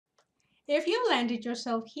If you landed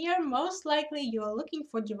yourself here, most likely you are looking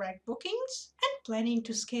for direct bookings and planning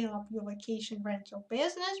to scale up your vacation rental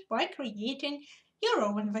business by creating your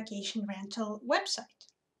own vacation rental website.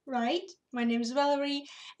 Right? My name is Valerie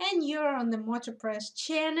and you're on the MotoPress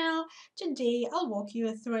channel. Today I'll walk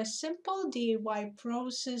you through a simple DIY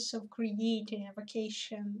process of creating a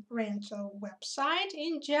vacation rental website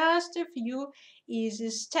in just a few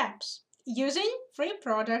easy steps using free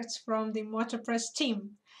products from the MotoPress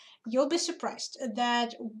team. You'll be surprised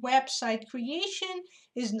that website creation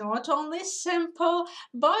is not only simple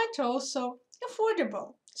but also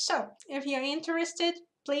affordable. So, if you're interested,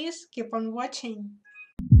 please keep on watching.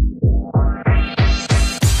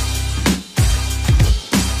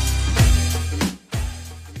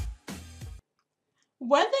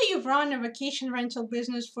 Whether you've run a vacation rental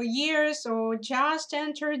business for years or just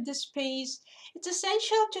entered the space, it's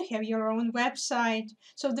essential to have your own website.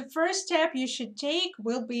 So, the first step you should take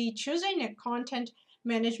will be choosing a content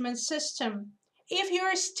management system. If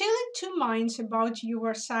you're still in two minds about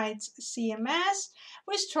your site's CMS,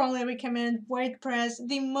 we strongly recommend WordPress,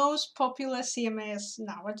 the most popular CMS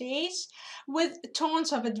nowadays, with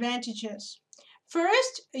tons of advantages.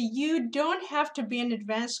 First, you don't have to be an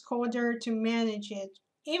advanced coder to manage it.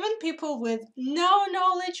 Even people with no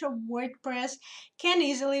knowledge of WordPress can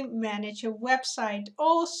easily manage a website.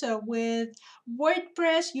 Also, with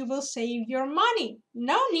WordPress, you will save your money.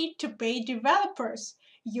 No need to pay developers.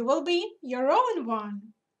 You will be your own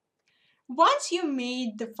one. Once you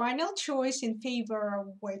made the final choice in favor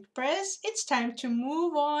of WordPress, it's time to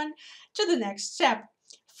move on to the next step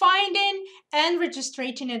finding and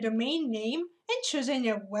registering a domain name and choosing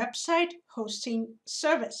a website hosting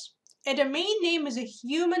service. A domain name is a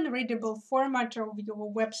human readable format of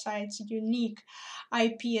your website's unique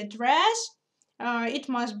IP address. It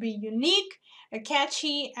must be unique,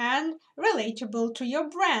 catchy, and relatable to your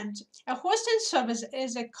brand. A hosting service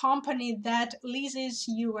is a company that leases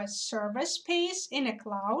you a server space in a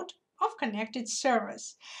cloud of connected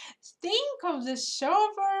servers. Think of the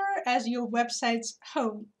server as your website's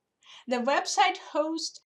home. The website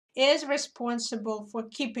host is responsible for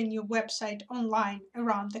keeping your website online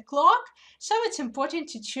around the clock, so it's important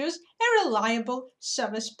to choose a reliable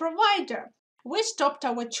service provider. We stopped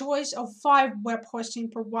our choice of five web hosting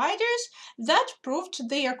providers that proved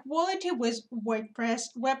their quality with WordPress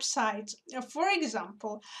websites. For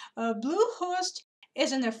example, Bluehost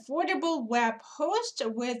is an affordable web host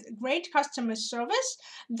with great customer service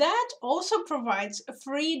that also provides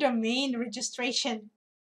free domain registration.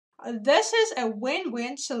 This is a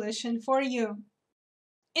win-win solution for you.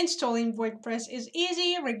 Installing WordPress is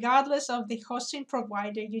easy regardless of the hosting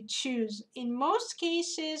provider you choose. In most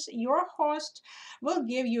cases, your host will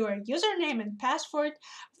give you a username and password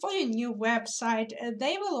for your new website.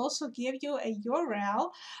 They will also give you a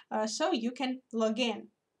URL so you can log in.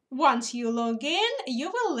 Once you log in,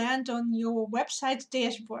 you will land on your website's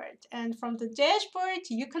dashboard. And from the dashboard,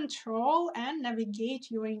 you control and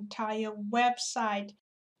navigate your entire website.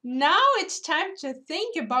 Now it's time to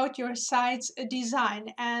think about your site's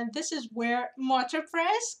design, and this is where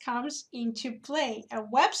MotoPress comes into play. A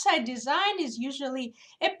website design is usually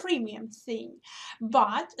a premium thing,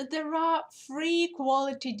 but there are free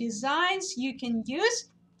quality designs you can use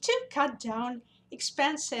to cut down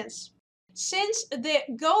expenses. Since the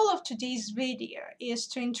goal of today's video is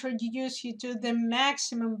to introduce you to the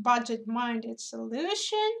maximum budget minded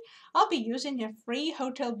solution, I'll be using a free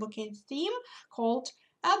hotel booking theme called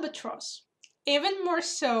Albatross. Even more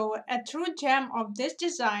so, a true gem of this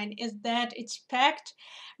design is that it's packed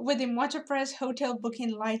with the MotoPress Hotel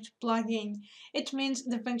Booking Lite plugin. It means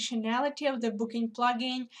the functionality of the booking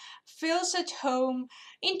plugin feels at home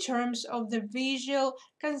in terms of the visual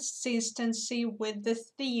consistency with the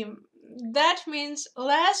theme. That means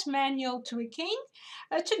less manual tweaking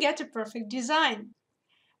to get a perfect design.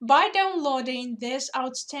 By downloading this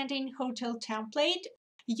outstanding hotel template,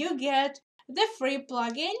 you get the free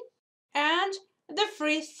plugin and the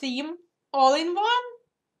free theme all in one.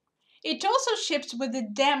 It also ships with the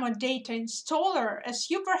demo data installer, a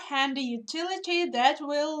super handy utility that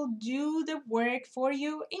will do the work for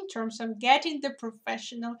you in terms of getting the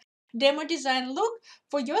professional demo design look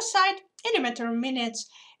for your site in a matter of minutes.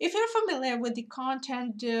 If you're familiar with the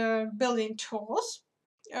content building tools,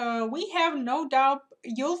 we have no doubt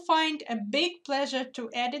you'll find a big pleasure to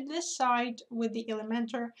edit this site with the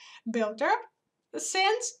Elementor builder.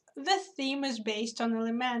 Since the theme is based on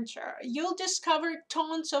Elementor, you'll discover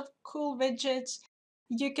tons of cool widgets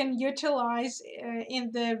you can utilize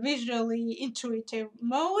in the visually intuitive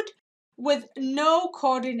mode with no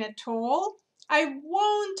coding at all. I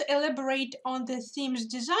won't elaborate on the theme's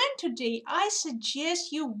design today. I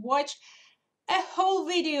suggest you watch a whole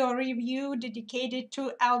video review dedicated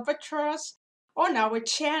to Albatross on our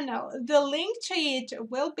channel. The link to it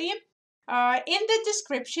will be in the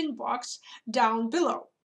description box down below.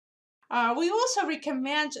 We also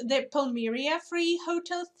recommend the Palmyra free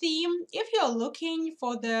hotel theme if you're looking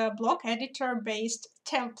for the block editor based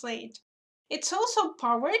template. It's also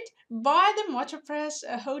powered by the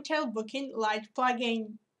MotoPress hotel booking light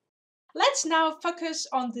plugin. Let's now focus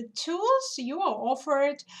on the tools you are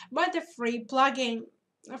offered by the free plugin.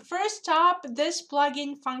 First up, this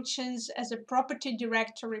plugin functions as a property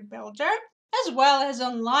directory builder as well as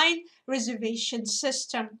online reservation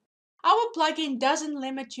system. Our plugin doesn't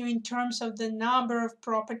limit you in terms of the number of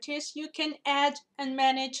properties you can add and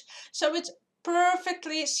manage, so it's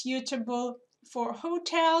perfectly suitable for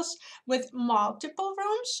hotels with multiple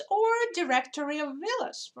rooms or a directory of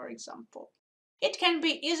villas, for example. It can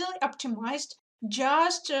be easily optimized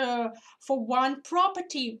just for one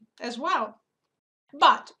property as well.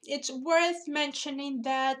 But it's worth mentioning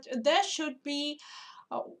that there should be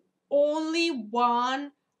uh, only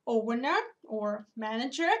one owner or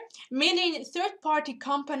manager, meaning third party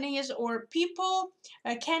companies or people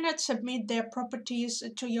cannot submit their properties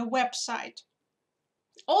to your website.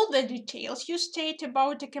 All the details you state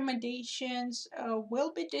about accommodations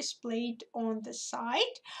will be displayed on the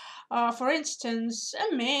site. For instance,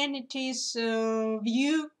 amenities,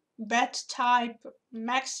 view, bed type,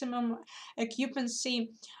 maximum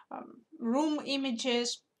occupancy, room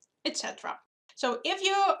images, etc. So if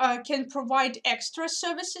you can provide extra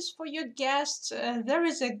services for your guests, there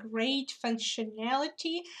is a great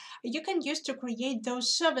functionality you can use to create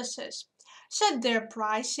those services. Set their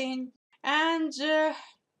pricing and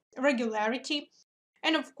regularity,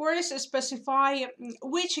 and of course specify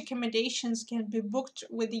which accommodations can be booked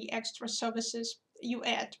with the extra services you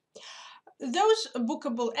add. Those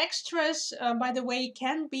bookable extras, by the way,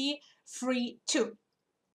 can be free too.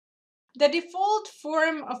 The default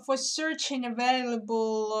form for searching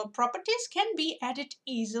available properties can be added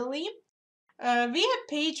easily via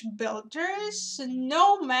page builders,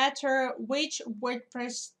 no matter which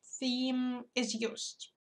WordPress theme is used.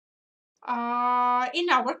 In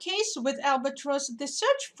our case, with Albatross, the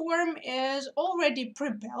search form is already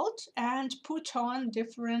pre-built and put on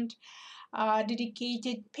different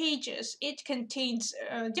dedicated pages. It contains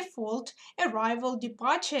default arrival,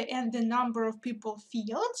 departure, and the number of people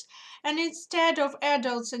fields. And instead of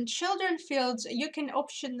adults and children fields, you can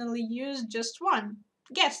optionally use just one,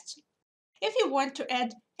 guests. If you want to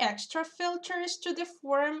add extra filters to the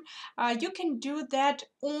form, you can do that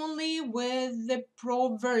only with the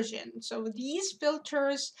Pro version. So these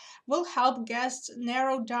filters will help guests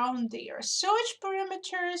narrow down their search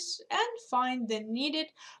parameters and find the needed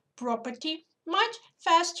property much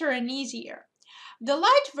faster and easier. The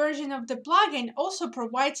light version of the plugin also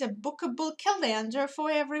provides a bookable calendar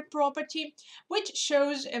for every property, which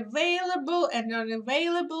shows available and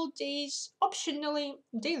unavailable days, optionally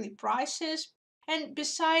daily prices, and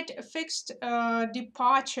beside fixed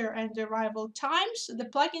departure and arrival times, the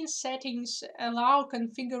plugin settings allow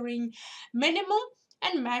configuring minimum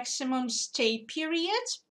and maximum stay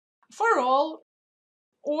periods for all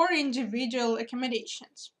or individual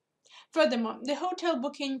accommodations. Furthermore, the hotel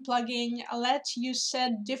booking plugin lets you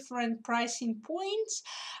set different pricing points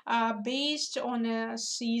based on a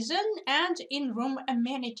season and in-room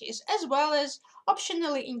amenities, as well as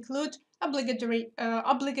optionally include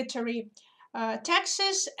obligatory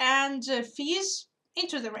taxes and fees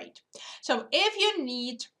into the rate. So if you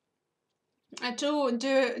need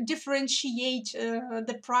to differentiate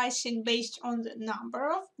the pricing based on the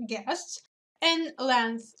number of guests and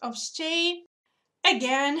length of stay,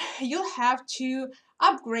 again, you'll have to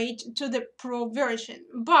upgrade to the Pro version.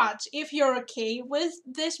 But if you're okay with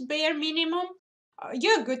this bare minimum,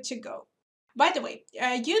 you're good to go. By the way,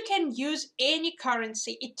 you can use any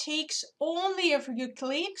currency. It takes only a few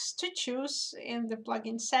clicks to choose in the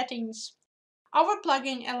plugin settings. Our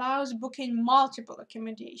plugin allows booking multiple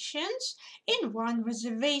accommodations in one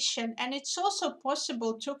reservation, and it's also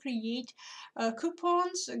possible to create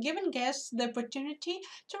coupons, giving guests the opportunity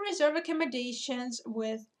to reserve accommodations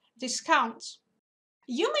with discounts.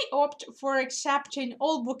 You may opt for accepting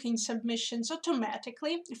all booking submissions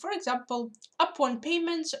automatically, for example, upon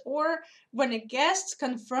payments or when a guest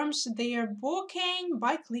confirms their booking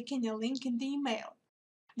by clicking a link in the email.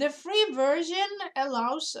 The free version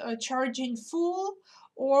allows charging full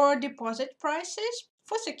or deposit prices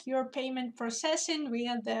for secure payment processing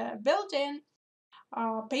via the built-in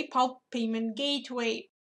PayPal payment gateway,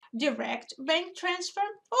 direct bank transfer,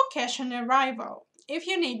 or cash on arrival. If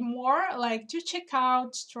you need more, like to check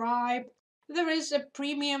out Stripe, there is a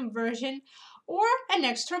premium version or an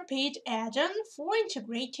extra paid add-on for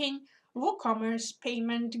integrating WooCommerce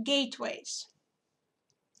payment gateways.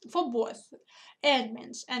 For both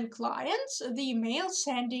admins and clients, the email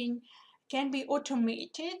sending can be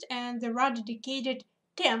automated and there are dedicated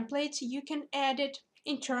templates you can edit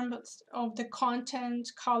in terms of the content,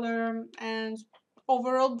 color, and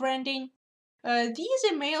overall branding. These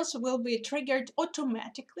emails will be triggered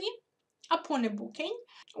automatically upon a booking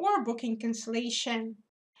or booking cancellation.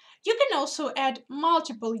 You can also add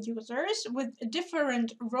multiple users with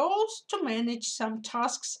different roles to manage some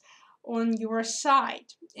tasks on your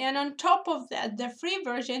site. And on top of that, the free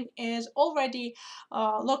version is already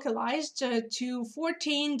localized to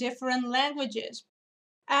 14 different languages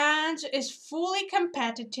and is fully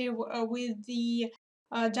competitive with the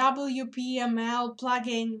WPML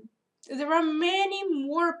plugin. There are many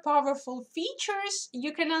more powerful features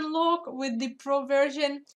you can unlock with the Pro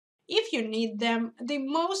version if you need them. The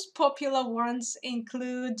most popular ones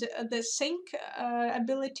include the sync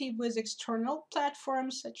ability with external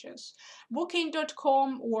platforms such as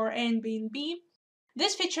Booking.com or Airbnb.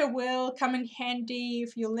 This feature will come in handy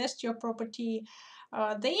if you list your property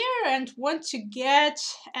there and want to get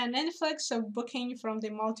an influx of booking from the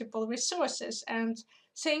multiple resources and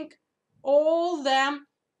sync all them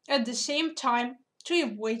at the same time to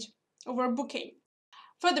avoid overbooking.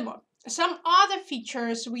 Furthermore, some other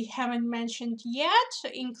features we haven't mentioned yet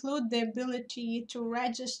include the ability to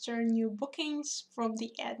register new bookings from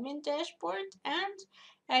the admin dashboard and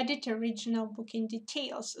edit original booking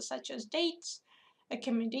details such as dates,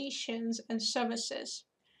 accommodations, and services.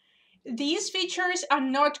 These features are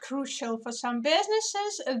not crucial for some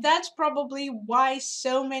businesses. That's probably why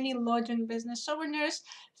so many Lodin business owners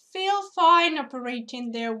feel fine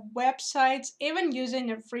operating their websites, even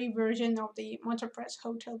using a free version of the MotoPress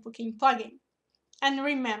hotel booking plugin. And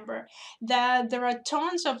remember that there are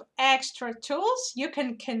tons of extra tools you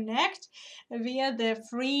can connect via the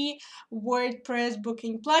free WordPress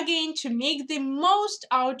booking plugin to make the most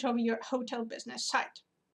out of your hotel business site.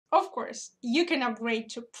 Of course, you can upgrade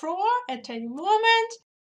to Pro at any moment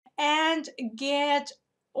and get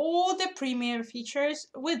all the premium features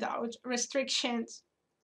without restrictions.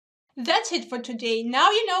 That's it for today.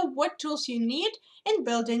 Now you know what tools you need in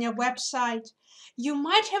building a website. You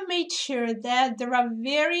might have made sure that there are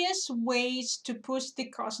various ways to push the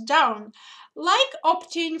cost down, like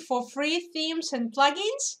opting for free themes and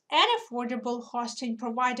plugins and affordable hosting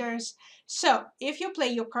providers. So, if you play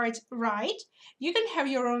your cards right, you can have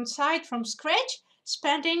your own site from scratch,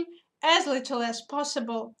 spending as little as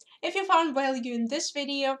possible. If you found value in this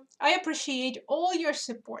video, I appreciate all your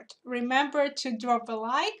support. Remember to drop a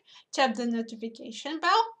like, tap the notification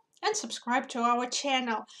bell, and subscribe to our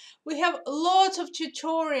channel. We have lots of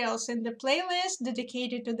tutorials in the playlist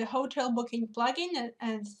dedicated to the hotel booking plugin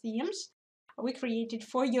and themes we created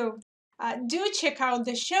for you. Do check out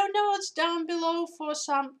the show notes down below for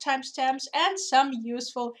some timestamps and some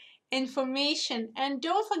useful information. And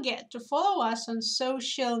don't forget to follow us on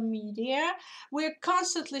social media. We're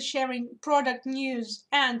constantly sharing product news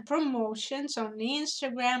and promotions on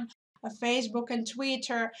Instagram, Facebook, and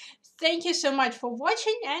Twitter. Thank you so much for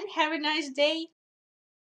watching and have a nice day.